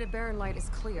 The way to Barren Light is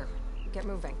clear. Get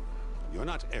moving. You're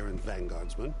not errant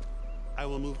vanguardsman. I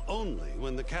will move only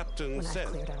when the captain When says.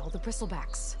 I've cleared out all the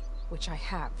bristlebacks, which I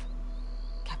have.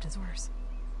 Captain's orders.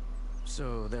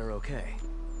 So they're okay.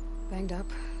 Banged up,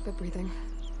 but breathing.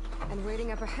 And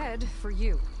waiting up ahead for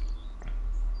you.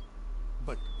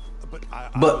 But I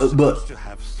was supposed to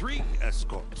have 3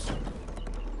 escorts.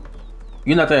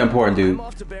 You're not that important, dude. I'm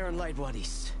off to Barren Light,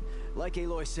 Wadis. Like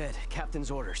Aloy said, captain's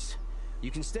orders.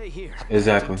 You can stay here.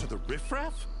 Exactly. To the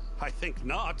riffraff? I think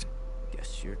not.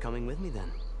 Guess you're coming with me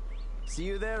then. See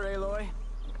you there, Aloy.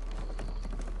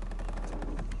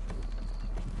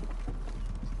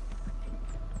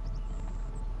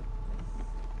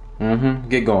 Mm-hmm.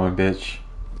 Get going, bitch.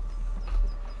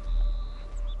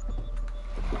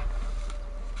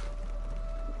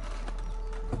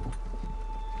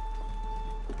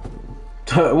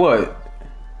 What?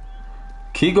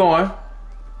 Keep going.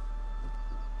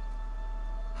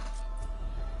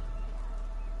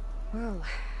 Well,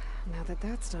 now that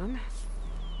that's done,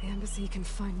 the embassy can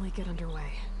finally get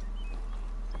underway.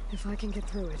 If I can get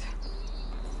through it,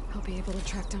 I'll be able to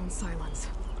track down Silence.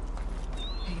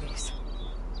 Hades.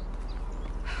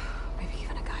 Maybe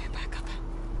even a Gaia backup.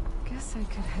 Guess I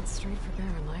could head straight for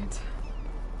Barren Light.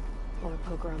 Or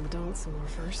poke around the Daunt some more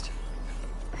first.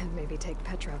 And maybe take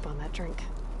Petra up on that drink.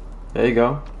 There you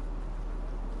go.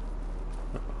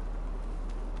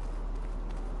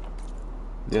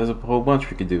 There's a whole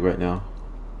bunch we could do right now.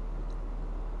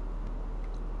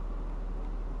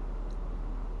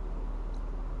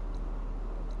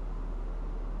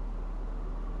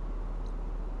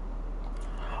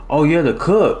 Oh yeah, the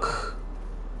cook.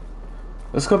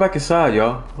 Let's go back inside,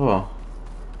 y'all. Hold on.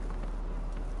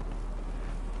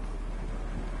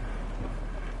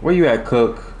 Where you at,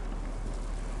 cook?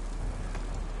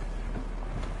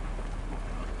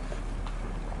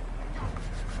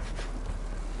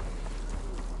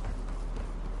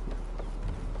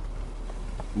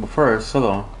 But first, hold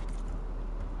on.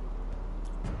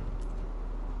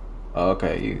 Oh,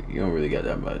 okay, you don't really get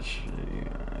that much.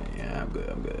 Yeah, I'm good.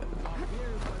 I'm good.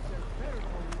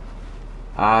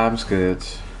 I'm good.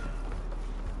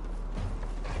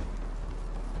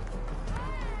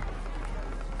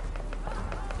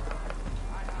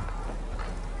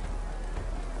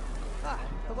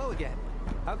 Hello again.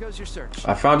 How goes your search?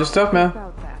 I found your stuff, man.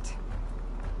 About that.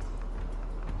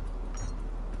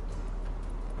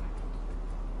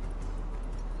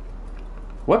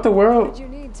 What the What world? did you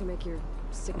need to make your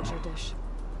signature dish?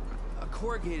 A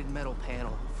corrugated metal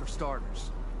panel, for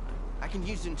starters. I can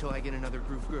use it until I get another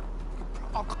groove grip.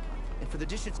 And for the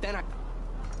dishes, then I...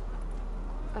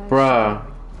 Bruh.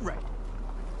 Right.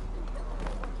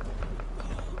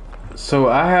 So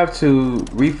I have to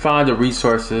refine the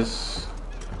resources.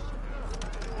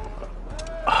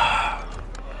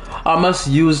 I must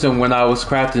use them when I was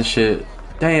crafting shit.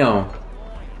 Damn.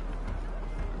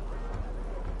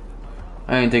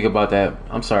 I didn't think about that.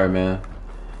 I'm sorry, man.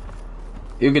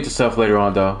 You'll get the stuff later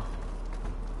on, though.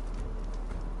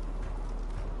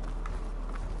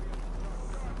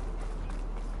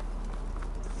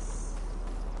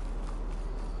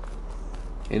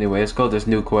 Anyway, let's go to this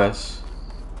new quest.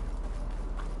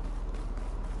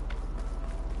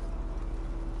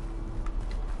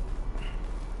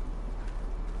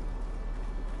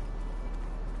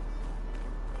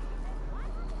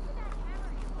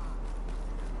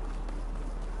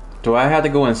 Do I have to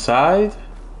go inside?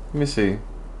 Let me see.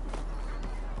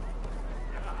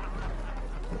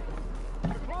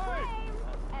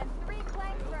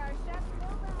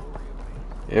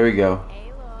 Here we go.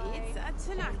 It's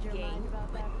a Tanakh game,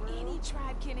 but any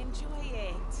tribe can enjoy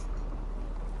it.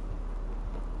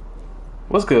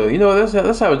 What's good? You know,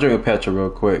 let's have a drink of petrol real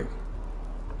quick.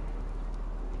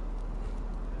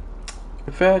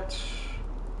 In fact,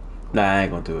 nah, I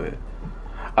ain't gonna do it.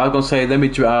 I was gonna say let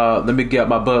me get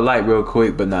my Bud Light real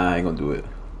quick, but nah, I ain't gonna do it.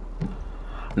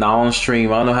 Not on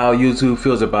stream. I don't know how YouTube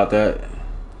feels about that.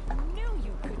 Knew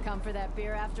you could come for that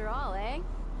beer after all, eh?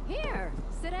 Here,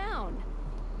 sit down.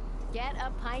 Get a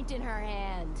pint in her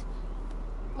hand.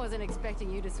 Wasn't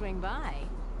expecting you to swing by.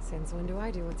 Since when do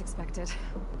I do what's expected?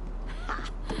 Ha!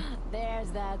 There's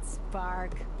that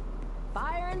spark.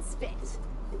 Fire and spit.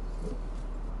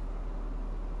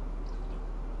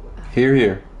 Here,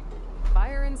 here.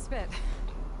 Fire and spit.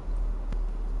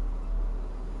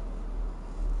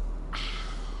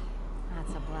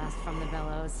 That's a blast from the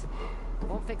bellows.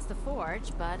 Won't fix the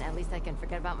forge, but at least I can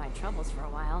forget about my troubles for a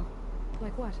while.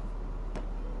 Like what?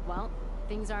 Well,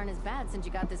 things aren't as bad since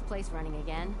you got this place running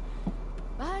again.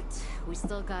 But we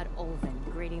still got Olvin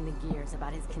grating the gears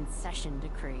about his concession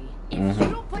decree. If you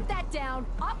don't put that down,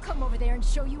 I'll come over there and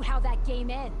show you how that game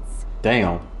ends.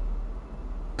 Damn.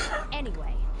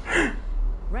 Anyway,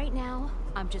 right now,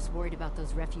 I'm just worried about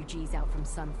those refugees out from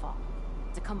Sunfall.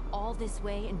 To come all this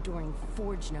way enduring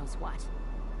Forge knows what.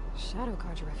 Shadow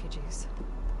Carja refugees.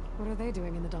 What are they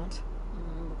doing in the Daunt?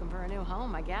 Looking for a new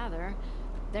home, I gather.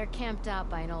 They're camped out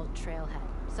by an old trailhead,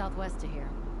 southwest of here.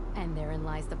 And therein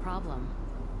lies the problem.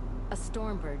 A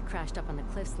Stormbird crashed up on the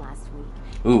cliffs last week.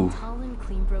 Ooh. Talon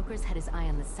Cleanbrokers had his eye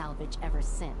on the salvage ever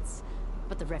since.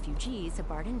 But the refugees have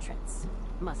barred entrance.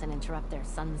 Mustn't interrupt their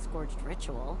sun-scorched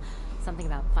ritual. Something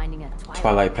about finding a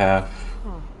Twilight Path.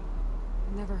 Huh.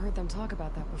 Never heard them talk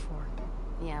about that before.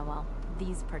 Yeah, well,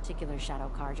 these particular Shadow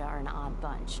Carja are an odd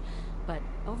bunch. But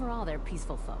overall, they're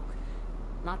peaceful folk.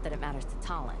 Not that it matters to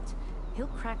Talon. He'll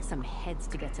crack some heads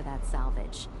to get to that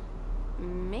salvage.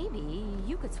 Maybe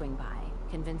you could swing by.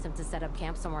 Convince him to set up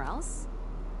camp somewhere else?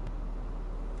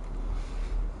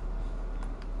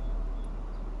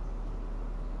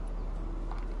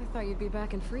 I thought you'd be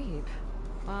back in Freeheap.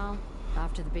 Well,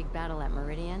 after the big battle at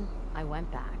Meridian, I went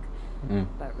back.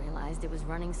 But realized it was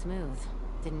running smooth.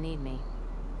 Didn't need me.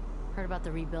 Heard about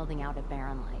the rebuilding out at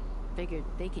Barren Light. Figured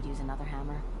they could use another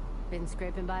hammer. Been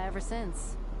scraping by ever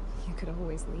since. You could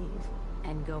always leave.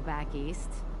 And go back east?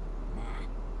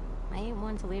 Nah. I ain't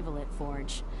one to leave a lit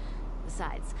forge.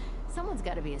 Besides, someone's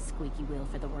gotta be a squeaky wheel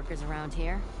for the workers around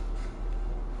here.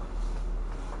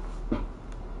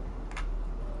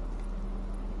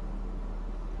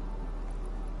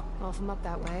 Well, if I'm up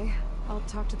that way, I'll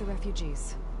talk to the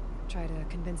refugees. Try to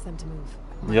convince them to move.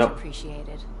 Much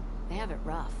appreciated. They have it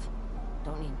rough.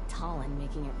 Don't need Talon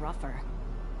making it rougher.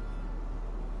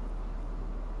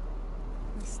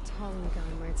 This Talon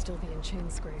guy might still be in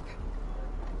Chainscrape.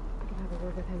 I can have a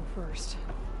word with him first.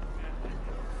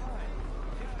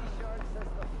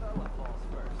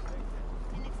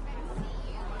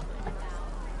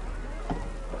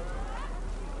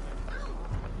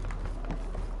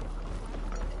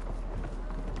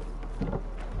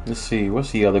 Let's see,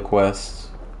 what's the other quest?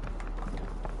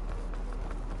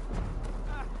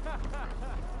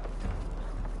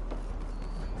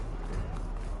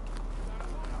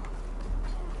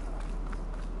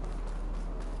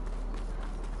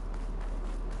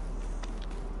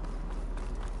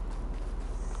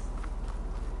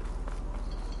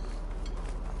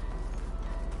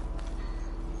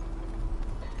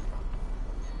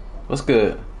 What's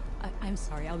good? I'm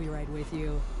sorry, I'll be right with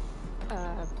you.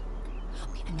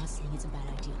 Okay, I'm not saying it's a bad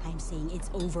idea. I'm saying it's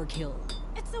overkill.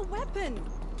 It's a weapon.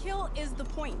 Kill is the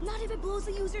point. Not if it blows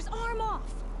the user's arm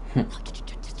off.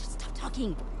 Just stop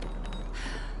talking.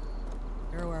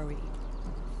 Where are we?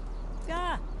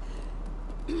 Ah.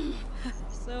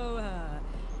 So,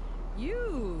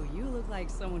 you look like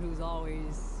someone who's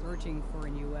always searching for a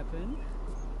new weapon.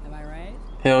 Am I right?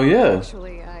 Hell yeah.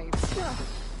 Actually,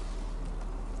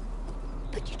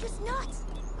 But you're just nuts.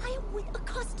 I am with a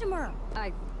customer.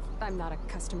 I'm not a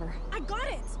customer. I got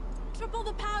it. Triple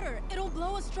the powder. It'll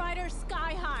blow a Strider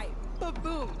sky high.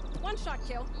 Ba-boom. One shot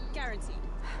kill. Guaranteed.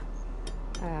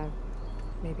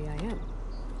 Maybe I am.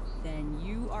 Then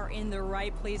you are in the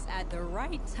right place at the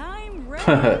right time,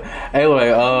 right?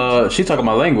 Anyway, she talking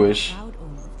my language. Proud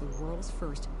owner of the world's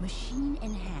first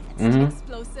machine-enhanced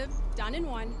Explosive. Done in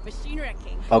one. Machine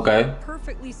wrecking. Okay.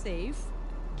 Perfectly safe.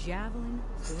 Javelin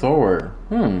Thor.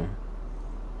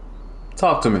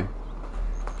 Talk to me.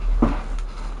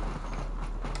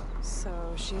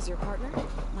 So she's your partner?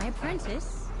 My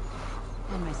apprentice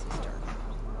and my sister.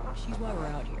 She's why we're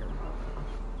out here.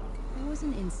 There was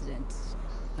an incident.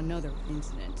 Another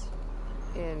incident.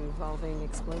 Involving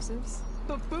explosives?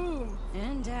 Ba-boom.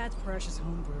 And Dad's precious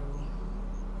homebrew.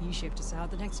 He shipped us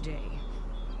out the next day.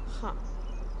 Huh.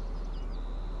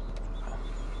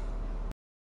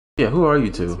 Yeah, who are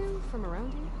you two? From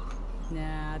around here?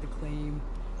 Nah, the claim.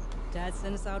 Dad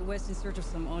sent us out west in search of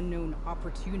some unknown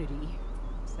opportunity.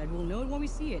 Said we'll know it when we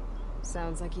see it.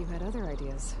 Sounds like you've had other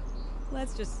ideas.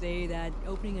 Let's just say that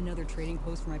opening another trading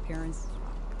post for my parents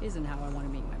isn't how I want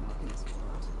to make my mark in this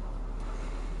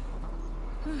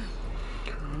world.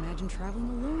 I imagine traveling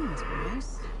alone must be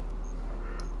nice.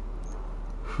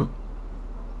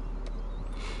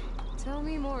 Tell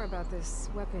me more about this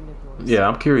weapon of yours. Yeah,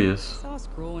 I'm curious. Saw a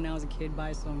scroll when I was a kid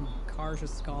by some Karja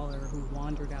scholar who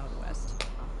wandered out west.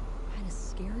 Had a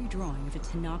scary drawing of a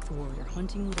Tenakth warrior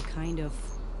hunting with a kind of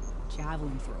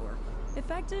javelin thrower.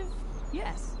 Effective?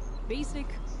 Yes. Basic?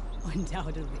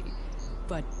 Undoubtedly.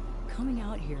 But coming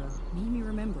out here made me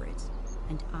remember it.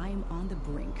 And I'm on the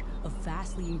brink of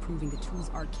vastly improving the tool's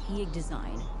archaic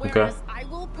design. Whereas I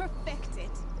will perfect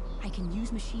it. I can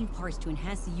use machine parts to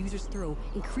enhance the user's throw,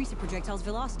 increase the projectile's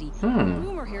velocity.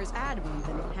 Boomer here is adamant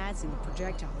that enhancing the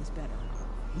projectile is better.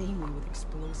 Namely with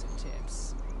explosive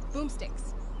tips.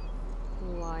 Boomsticks.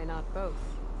 Why not both?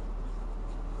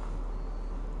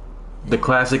 The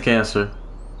classic answer.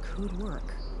 Could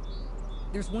work.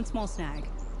 There's one small snag.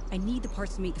 I need the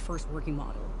parts to make the first working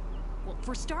model. Well,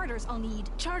 for starters, I'll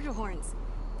need charger horns.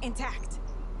 Intact.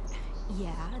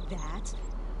 Yeah, that.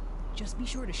 Just be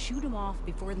sure to shoot them off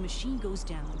before the machine goes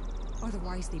down.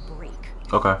 Otherwise, they break.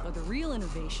 Okay. But the real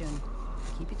innovation,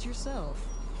 keep it to yourself,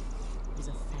 is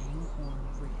a fang horn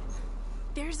rib.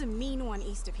 There's a mean one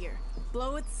east of here.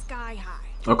 Blow it sky high.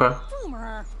 Okay.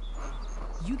 Boomer!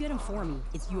 You get him for me.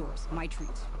 It's yours. My treat.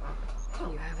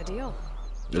 You have a deal.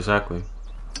 Exactly.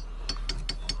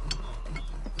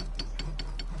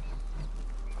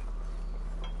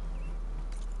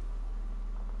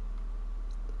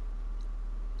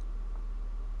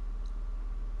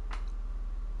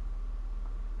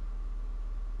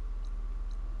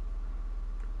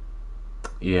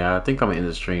 Yeah, I think I'm gonna end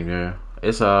the stream here.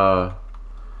 It's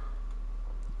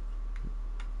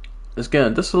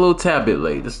getting just a little tad bit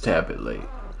late. Just a tad bit late.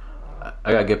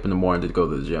 I gotta get up in the morning to go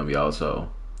to the gym, y'all. So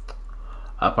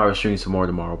I'll probably stream some more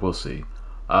tomorrow. We'll see.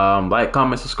 Like,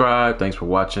 comment, subscribe. Thanks for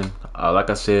watching. Like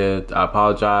I said, I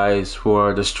apologize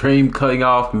for the stream cutting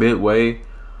off midway.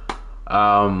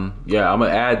 Yeah, I'm gonna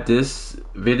add this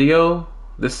video,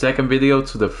 this second video,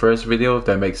 to the first video, if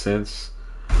that makes sense.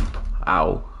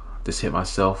 Ow. Just hit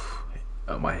myself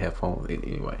on my headphone.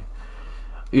 Anyway,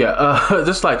 yeah,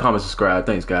 just like, comment, subscribe.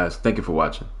 Thanks, guys. Thank you for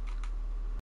watching.